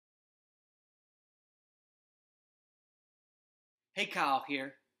Hey, Kyle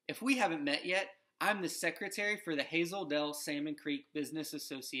here. If we haven't met yet, I'm the secretary for the Hazel Dell Salmon Creek Business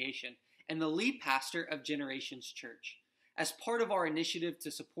Association and the lead pastor of Generations Church. As part of our initiative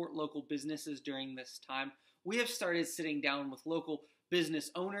to support local businesses during this time, we have started sitting down with local business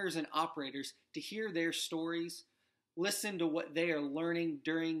owners and operators to hear their stories, listen to what they are learning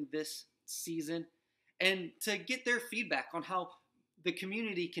during this season, and to get their feedback on how the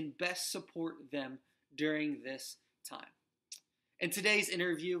community can best support them during this time. In today's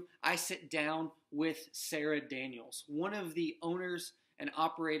interview, I sit down with Sarah Daniels, one of the owners and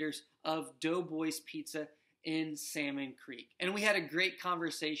operators of Doughboys Pizza in Salmon Creek. And we had a great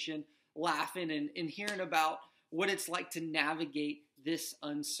conversation, laughing and hearing about what it's like to navigate this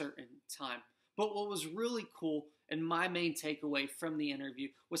uncertain time. But what was really cool and my main takeaway from the interview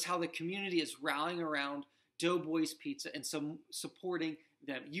was how the community is rallying around Doughboys Pizza and supporting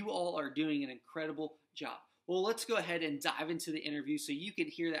them. You all are doing an incredible job. Well, let's go ahead and dive into the interview so you can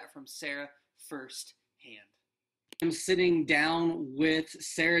hear that from Sarah firsthand. I'm sitting down with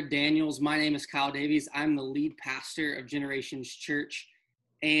Sarah Daniels. My name is Kyle Davies. I'm the lead pastor of Generations Church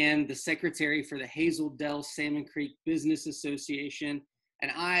and the secretary for the Hazel Dell Salmon Creek Business Association.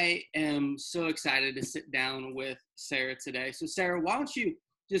 And I am so excited to sit down with Sarah today. So Sarah, why don't you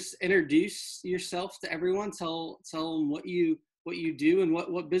just introduce yourself to everyone, tell them what you do and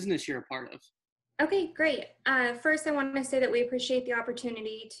what business you're a part of. Okay, great. First, I want to say that we appreciate the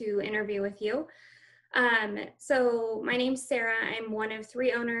opportunity to interview with you. So my name's Sarah. I'm one of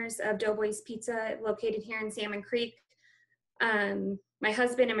three owners of Doughboys Pizza located here in Salmon Creek. My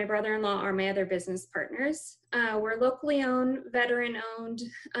husband and my brother-in-law are my other business partners. We're locally owned, veteran-owned,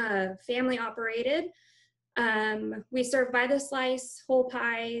 family-operated. We serve by the slice, whole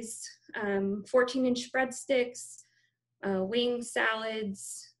pies, 14-inch breadsticks, wings,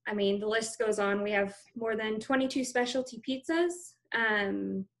 salads. I mean, the list goes on. We have more than 22 specialty pizzas.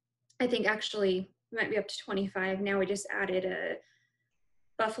 I think actually we might be up to 25. Now we just added a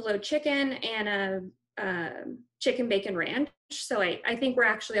buffalo chicken and a chicken bacon ranch. So I think we're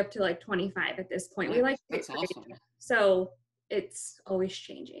actually up to like 25 at this point. We like that's awesome. So it's always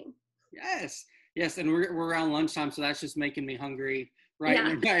changing. Yes. And we're around lunchtime, so that's just making me hungry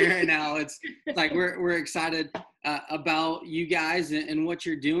right now. It's like we're excited about you guys and what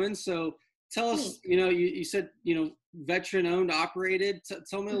you're doing. So tell us, you said, veteran owned, operated.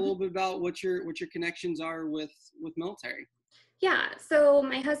 Tell me a little bit about what your connections are with military. Yeah. So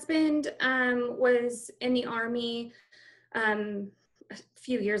my husband was in the Army a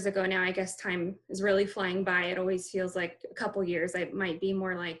few years ago now. I guess time is really flying by. It always feels like a couple years. It might be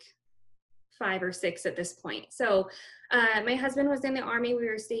more like 5 or 6 at this point. So my husband was in the Army. We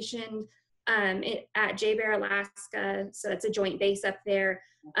were stationed at J-Bear, Alaska. So that's a joint base up there.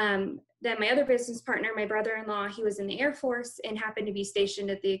 Then my other business partner, my brother-in-law, he was in the Air Force and happened to be stationed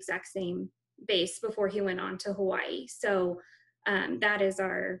at the exact same base before he went on to Hawaii. So that is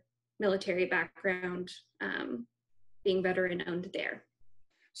our military background, being veteran owned there.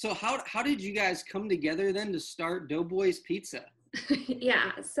 So how did you guys come together then to start Doughboys Pizza?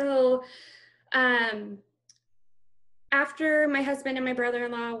 Yeah. So after my husband and my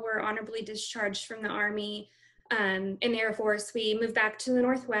brother-in-law were honorably discharged from the Army in the Air Force, we moved back to the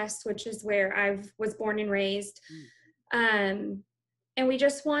Northwest, which is where I was born and raised. And we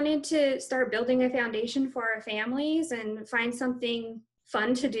just wanted to start building a foundation for our families and find something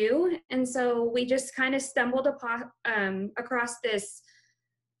fun to do. And so we just kind of stumbled across this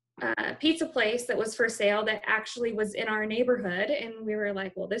pizza place that was for sale that actually was in our neighborhood, and we were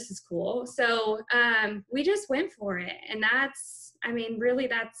like, well, this is cool. So we just went for it, and that's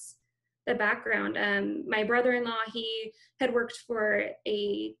the background. My brother-in-law, he had worked for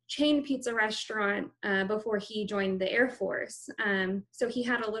a chain pizza restaurant before he joined the Air Force, so he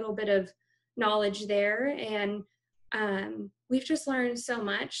had a little bit of knowledge there, and we've just learned so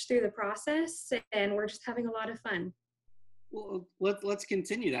much through the process, and we're just having a lot of fun. Well, let's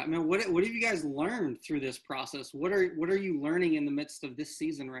continue that. I mean, what have you guys learned through this process? What are you learning in the midst of this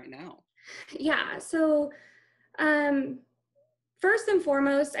season right now? Yeah. So, first and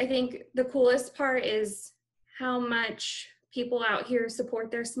foremost, I think the coolest part is how much people out here support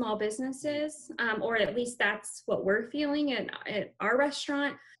their small businesses, or at least that's what we're feeling at our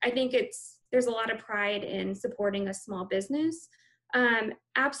restaurant. I think there's a lot of pride in supporting a small business.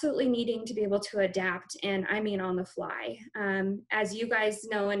 Absolutely needing to be able to adapt, and I mean on the fly. As you guys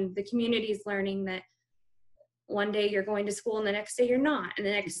know, and the community is learning that one day you're going to school and the next day you're not, and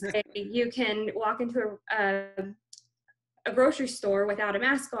the next day you can walk into a grocery store without a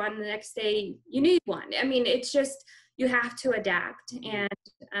mask on, and the next day you need one. I mean, it's just, you have to adapt.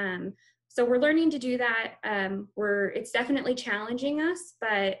 And so we're learning to do that. It's definitely challenging us,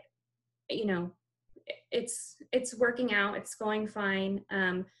 but it's working out. It's going fine.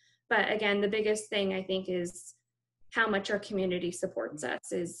 But again, the biggest thing I think is how much our community supports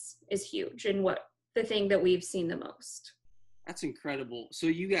us is huge, and what the thing that we've seen the most. That's incredible. So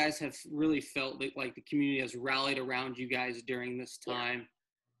you guys have really felt that like the community has rallied around you guys during this time.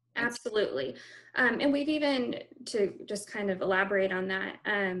 Yeah, absolutely. And we've even, to just kind of elaborate on that,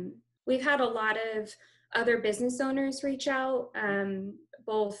 we've had a lot of other business owners reach out,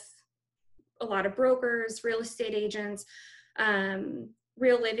 both a lot of brokers, real estate agents.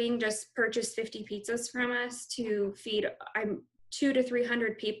 Real Living just purchased 50 pizzas from us to feed 200 to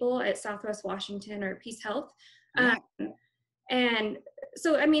 300 people at Southwest Washington or Peace Health. Yeah. And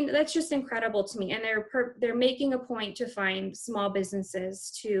so, I mean, that's just incredible to me. And they're making a point to find small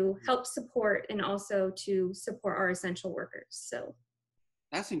businesses to help support, and also to support our essential workers. So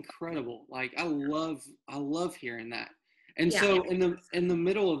that's incredible. Like, I love hearing that. And yeah. So in the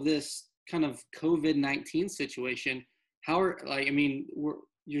middle of this kind of COVID-19 situation,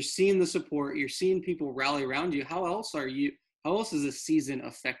 you're seeing the support, you're seeing people rally around you. How else is this season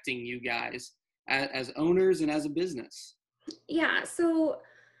affecting you guys as owners and as a business? Yeah, so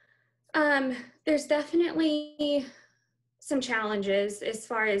there's definitely some challenges as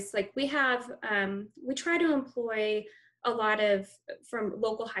far as like we try to employ a lot from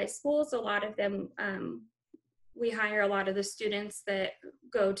local high schools. A lot of them, we hire a lot of the students that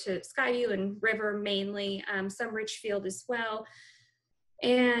go to Skyview and River mainly, some Richfield as well.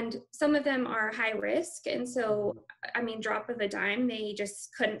 And some of them are high risk. And so, I mean, drop of a dime, they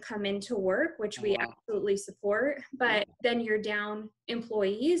just couldn't come into work, which we absolutely support. But then you're down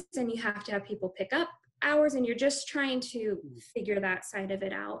employees and you have to have people pick up hours, and you're just trying to figure that side of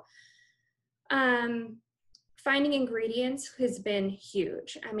it out. Finding ingredients has been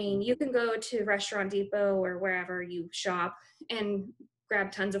huge. I mean, you can go to Restaurant Depot or wherever you shop and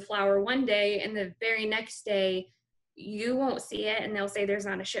grab tons of flour one day, and the very next day, you won't see it, and they'll say there's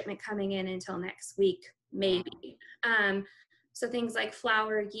not a shipment coming in until next week, maybe. So things like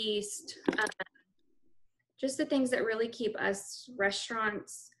flour, yeast, just the things that really keep us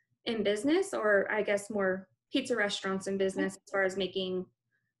restaurants in business, or I guess more pizza restaurants in business, as far as making,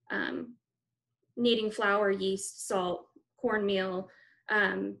 needing flour, yeast, salt, cornmeal,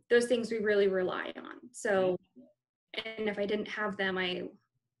 those things we really rely on. So, and if I didn't have them, I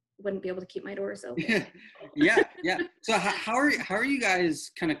wouldn't be able to keep my doors open. Yeah. So how are you guys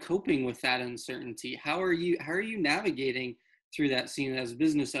kind of coping with that uncertainty? How are you navigating through that scene as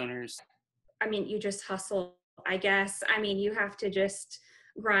business owners? I mean, you just hustle, I guess. I mean, you have to just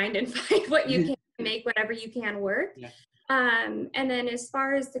grind and find what you can, make whatever you can work. Yeah. And then as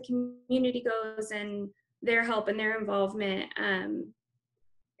far as the community goes and their help and their involvement,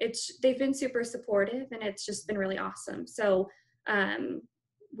 they've been super supportive, and it's just been really awesome. So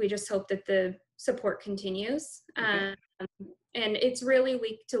we just hope that the support continues. Okay. And it's really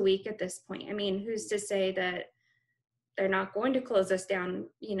week to week at this point. I mean, who's to say that they're not going to close us down,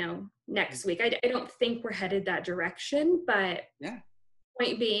 next week? I don't think we're headed that direction, but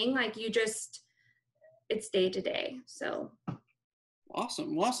point being, like, it's day to day. So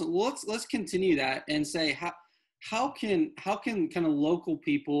awesome. Well, let's continue that and say how can kind of local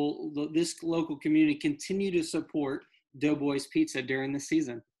people, this local community, continue to support Doughboys Pizza during the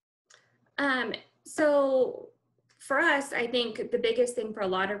season? So for us, I think the biggest thing for a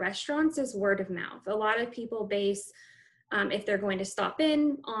lot of restaurants is word of mouth. A lot of people base, if they're going to stop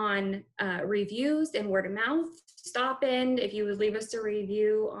in, on reviews and word of mouth. Stop in, if you would leave us a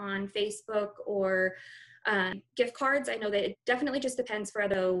review on Facebook or gift cards. I know that it definitely just depends for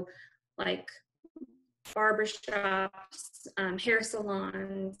though, like barbershops, hair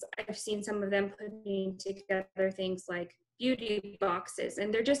salons. I've seen some of them putting together things like beauty boxes,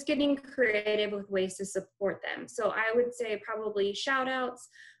 and they're just getting creative with ways to support them. So I would say probably shout outs,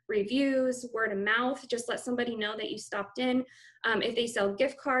 reviews, word of mouth, just let somebody know that you stopped in. If they sell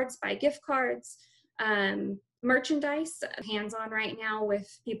gift cards, buy gift cards. Merchandise, hands-on right now with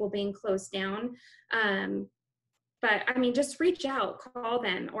people being closed down. But I mean, just reach out, call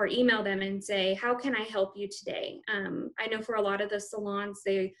them or email them and say, how can I help you today? I know for a lot of the salons,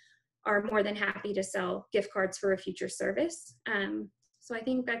 they are more than happy to sell gift cards for a future service. So I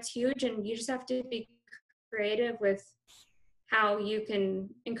think that's huge, and you just have to be creative with how you can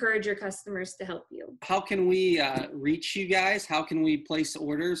encourage your customers to help you. How can we reach you guys? How can we place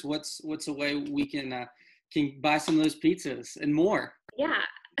orders? What's a way we can buy some of those pizzas and more? Yeah.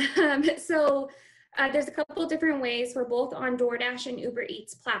 So There's a couple different ways. We're both on DoorDash and Uber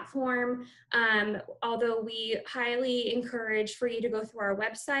Eats platform. Although we highly encourage for you to go through our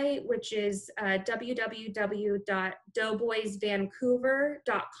website, which is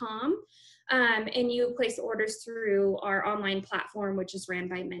www.doughboysvancouver.com. And you place orders through our online platform, which is ran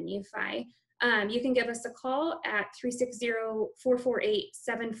by Menufy. You can give us a call at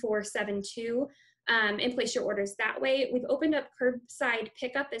 360-448-7472. And place your orders that way. We've opened up curbside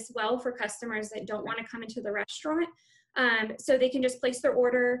pickup as well for customers that don't want to come into the restaurant. So they can just place their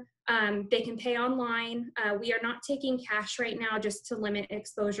order. They can pay online. We are not taking cash right now just to limit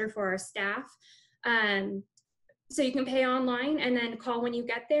exposure for our staff. So you can pay online and then call when you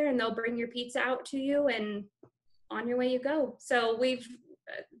get there and they'll bring your pizza out to you and on your way you go. So we've,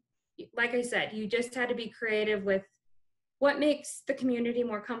 like I said, you just had to be creative with what makes the community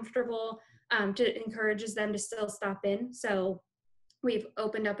more comfortable, to encourages them to still stop in. So we've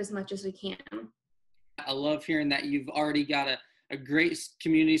opened up as much as we can. I love hearing that you've already got a great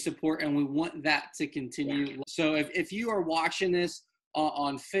community support, and we want that to continue. Yeah. So if you are watching this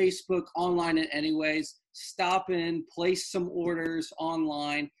on Facebook, online in any ways, stop in, place some orders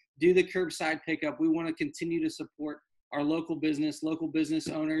online, do the curbside pickup. We want to continue to support our local business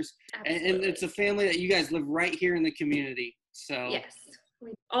owners. And it's a family that you guys live right here in the community. So yes,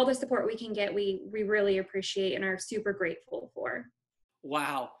 all the support we can get, we really appreciate and are super grateful for.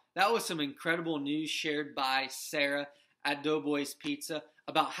 Wow, that was some incredible news shared by Sarah at Doughboys Pizza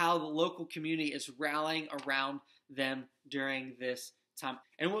about how the local community is rallying around them during this time.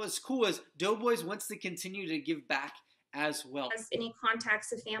 And what was cool is Doughboys wants to continue to give back as well. Has any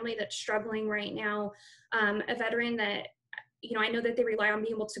contacts of family that's struggling right now, a veteran that, I know that they rely on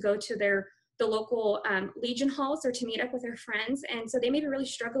being able to go to the local Legion halls or to meet up with their friends. And so they may be really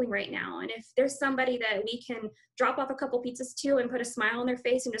struggling right now. And if there's somebody that we can drop off a couple pizzas to and put a smile on their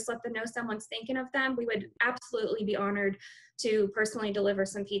face and just let them know someone's thinking of them, we would absolutely be honored to personally deliver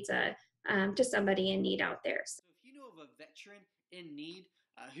some pizza to somebody in need out there. So if you know of a veteran in need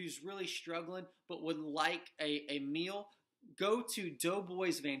who's really struggling but would like a meal, go to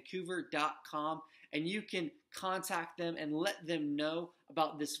doughboysvancouver.com and you can contact them and let them know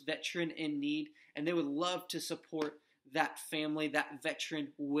about this veteran in need, and they would love to support that family, that veteran,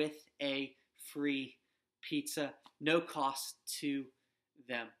 with a free pizza, no cost to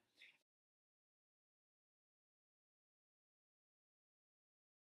them.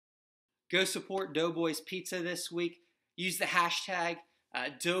 Go support Doughboys Pizza this week. Use the hashtag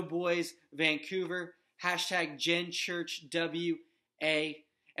Doughboys Vancouver, hashtag GenChurchWA,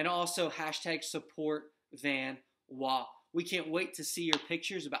 and also hashtag support Van Wa. We can't wait to see your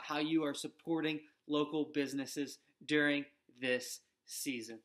pictures about how you are supporting local businesses during this season.